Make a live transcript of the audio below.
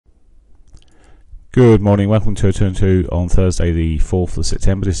Good morning, welcome to a turn 2 on Thursday the 4th of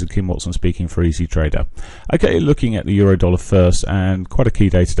September. This is Kim Watson speaking for Easy Trader. Okay, looking at the euro dollar first, and quite a key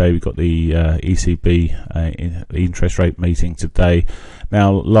day today. We've got the ECB interest rate meeting today.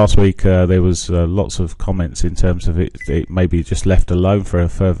 Now last week there was lots of comments in terms of it maybe just left alone for a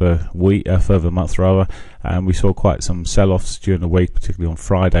further week, a further month rather, and we saw quite some sell-offs during the week, particularly on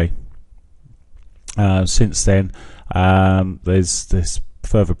Friday. Since then there's this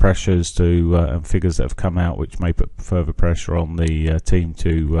further pressures to and figures that have come out which may put further pressure on the team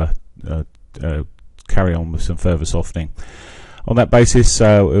to carry on with some further softening. On that basis,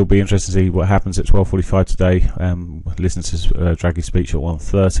 it'll be interesting to see what happens at 12:45 today. Listen to Draghi's speech at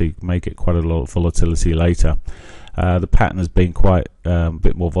 1:30. May get quite a lot of volatility later. The pattern has been quite a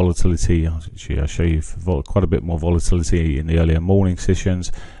bit more volatility. Actually, I'll show you quite a bit more volatility in the earlier morning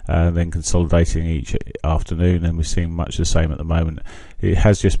sessions, then consolidating each afternoon, and we're seeing much the same at the moment. It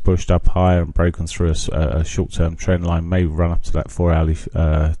has just pushed up higher and broken through a short-term trend line. May run up to that 4-hourly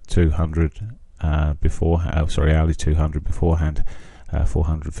 200 hourly 200 beforehand,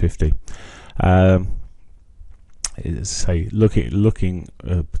 450. Say looking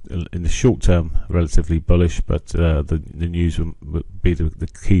in the short term relatively bullish, but the news would be the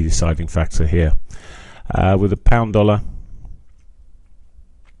key deciding factor here. With the pound dollar,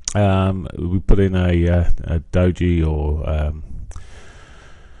 we put in a doji or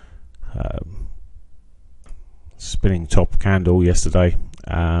spinning top candle yesterday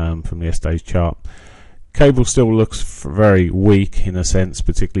from yesterday's chart. Cable still looks very weak in a sense,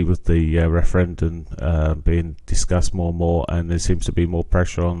 particularly with the referendum being discussed more and more, and there seems to be more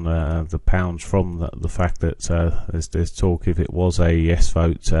pressure on the pounds from the fact that there's talk if it was a yes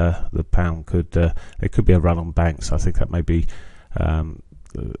vote, the pound could it could be a run on banks. I think that may be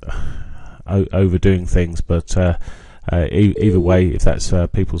overdoing things, but either way, if that's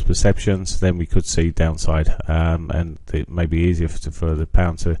people's perceptions, then we could see downside, and it may be easier for the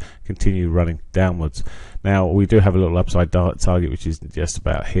pound to continue running downwards. Now we do have a little upside target, which is just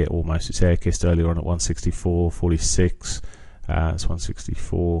about hit almost. It's air kissed earlier on at 164.46. It's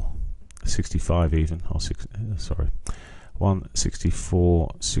 164.65 even, or sorry,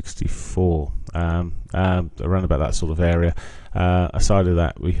 164.64, around about that sort of area. Aside of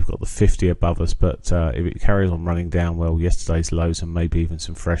that, we've got the 50 above us, but if it carries on running down, well, yesterday's lows and maybe even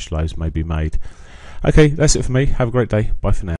some fresh lows may be made. Okay, that's it for me. Have a great day. Bye for now.